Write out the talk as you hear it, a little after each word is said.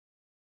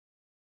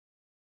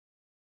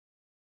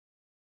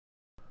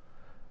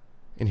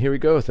And here we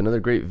go with another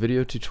great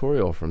video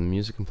tutorial from the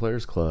Music and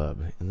Players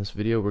Club. In this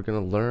video we're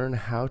going to learn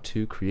how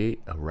to create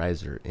a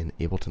riser in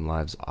Ableton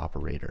Live's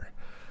operator.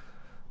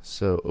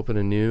 So open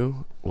a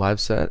new live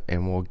set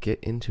and we'll get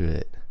into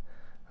it.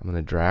 I'm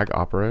going to drag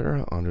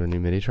operator onto a new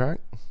MIDI track.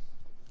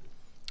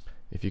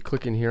 If you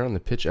click in here on the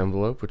pitch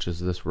envelope, which is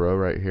this row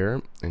right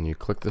here, and you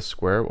click this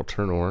square, it will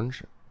turn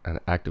orange and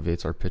it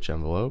activates our pitch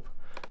envelope.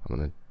 I'm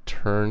going to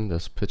turn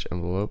this pitch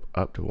envelope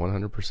up to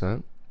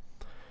 100%,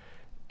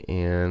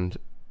 and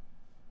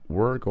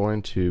we're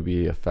going to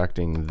be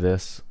affecting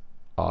this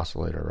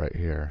oscillator right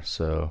here.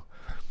 So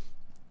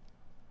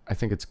I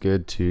think it's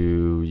good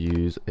to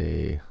use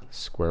a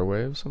square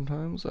wave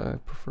sometimes, I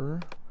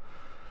prefer.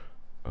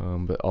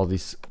 But all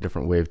these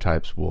different wave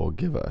types will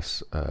give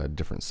us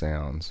different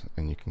sounds,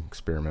 and you can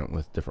experiment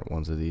with different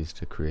ones of these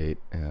to create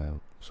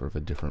sort of a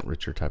different,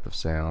 richer type of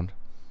sound.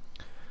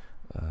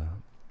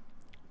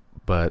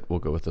 But we'll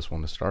go with this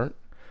one to start.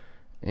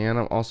 And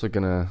I'm also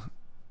gonna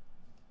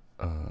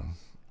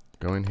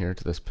go in here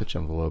to this pitch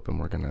envelope, and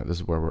this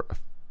is where we're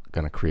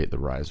gonna create the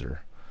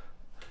riser.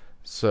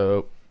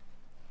 So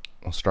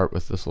we'll start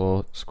with this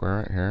little square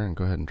right here and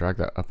go ahead and drag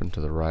that up and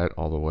to the right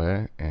all the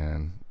way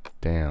and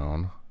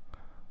down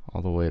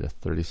all the way to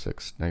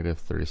negative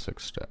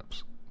 36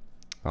 steps.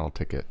 I'll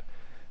take it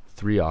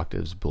 3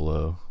 octaves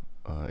below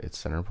its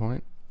center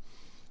point,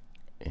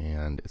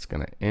 and it's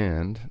going to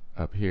end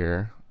up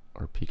here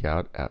or peak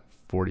out at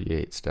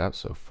 48 steps,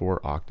 so 4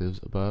 octaves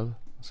above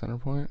the center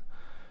point.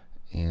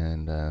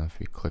 And if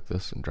you click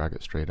this and drag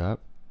it straight up,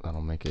 that'll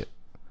make it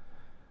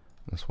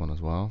this one as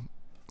well.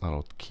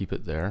 That'll keep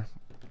it there,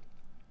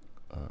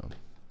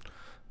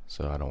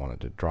 so I don't want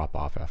it to drop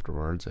off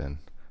afterwards. And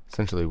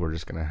essentially we're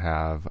just going to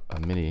have a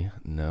MIDI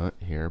note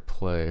here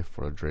play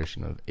for a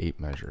duration of 8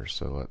 measures.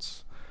 So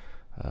let's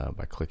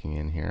by clicking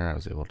in here, I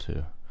was able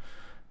to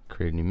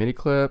create a new MIDI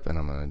clip, and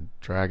I'm going to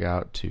drag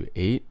out to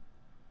 8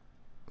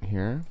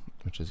 here,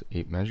 which is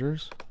 8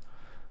 measures.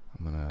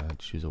 I'm going to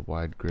choose a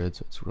wide grid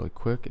so it's really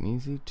quick and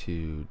easy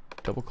to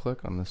double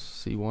click on this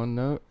C1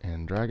 note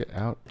and drag it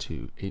out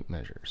to 8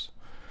 measures.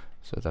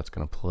 So that's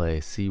going to play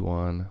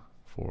C1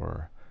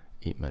 for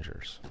 8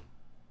 measures.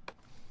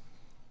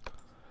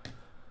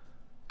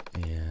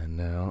 And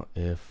now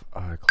if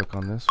I click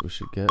on this, we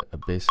should get a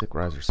basic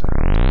riser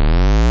sound.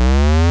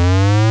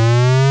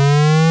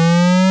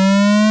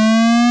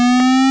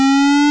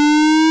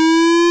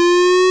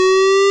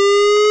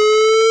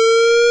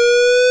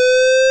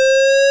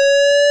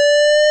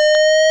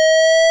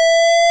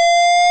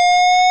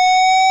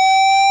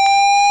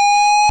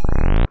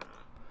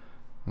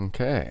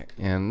 Okay,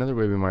 and another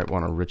way we might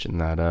want to richen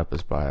that up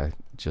is by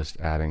just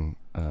adding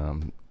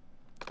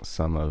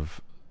some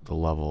of the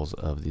levels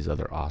of these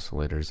other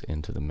oscillators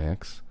into the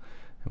mix.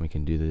 And we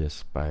can do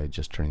this by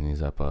just turning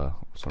these up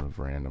sort of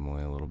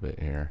randomly a little bit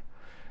here.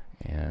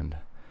 And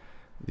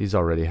these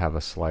already have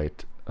a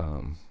slight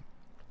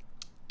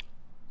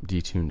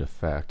detuned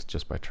effect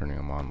just by turning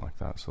them on like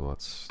that. So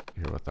let's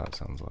hear what that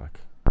sounds like.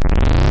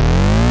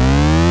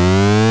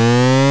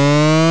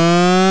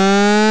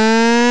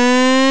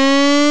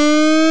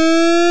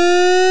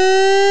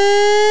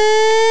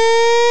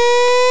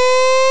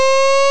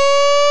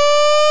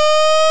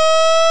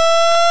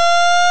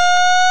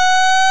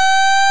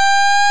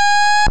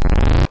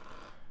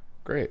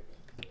 Great.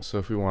 So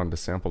if we wanted to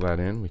sample that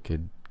in, we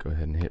could go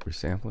ahead and hit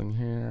resampling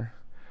here,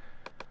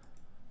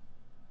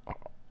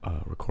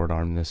 record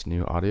on this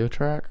new audio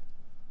track,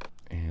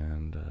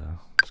 and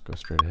just go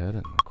straight ahead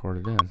and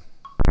record it in.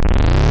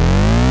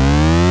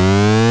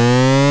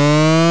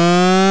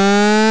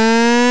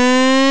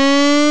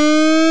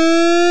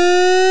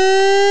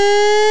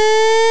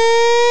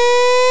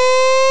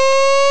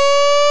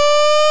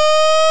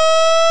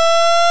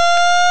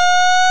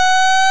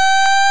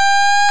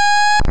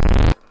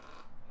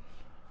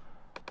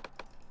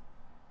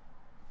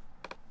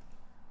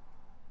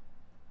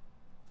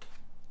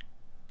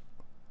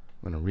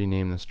 I'm going to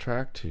rename this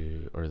track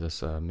or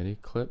this MIDI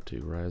clip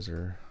to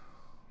riser,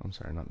 I'm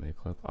sorry, not MIDI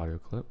clip, audio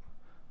clip,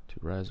 to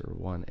riser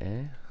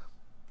 1A.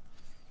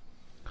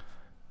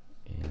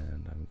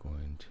 And I'm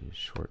going to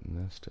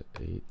shorten this to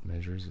 8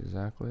 measures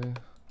exactly.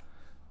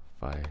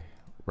 If I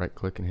right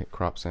click and hit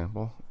crop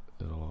sample,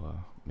 it'll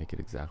make it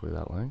exactly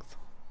that length.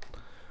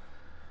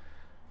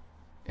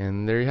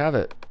 And there you have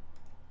it,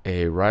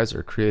 a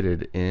riser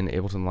created in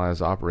Ableton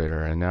Live's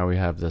operator. And now we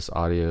have this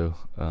audio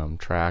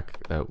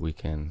track that we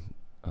can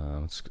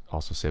it's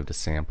also saved a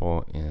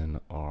sample in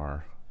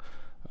our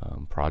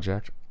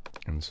project,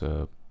 and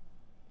so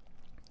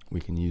we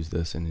can use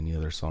this in any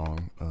other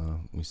song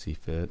we see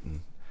fit,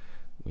 and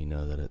we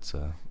know that it's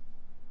a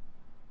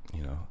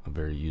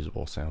very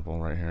usable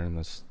sample right here. And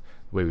this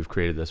the way we've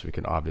created this, we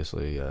can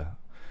obviously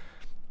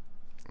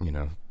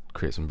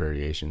create some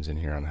variations in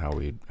here on how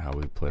we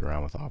played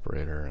around with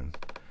operator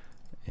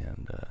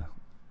and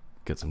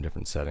get some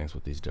different settings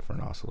with these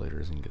different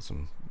oscillators and get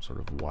some sort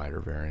of wider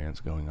variance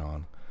going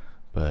on.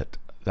 But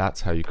that's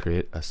how you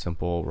create a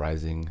simple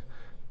rising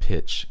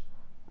pitch,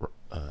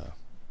 a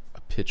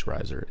pitch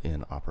riser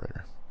in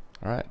operator.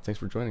 All right, thanks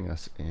for joining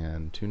us,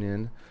 and tune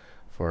in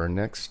For our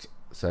next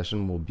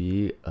session will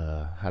be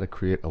how to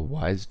create a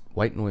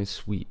white noise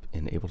sweep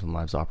in Ableton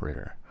Live's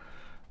operator.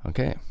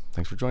 Okay,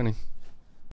 thanks for joining.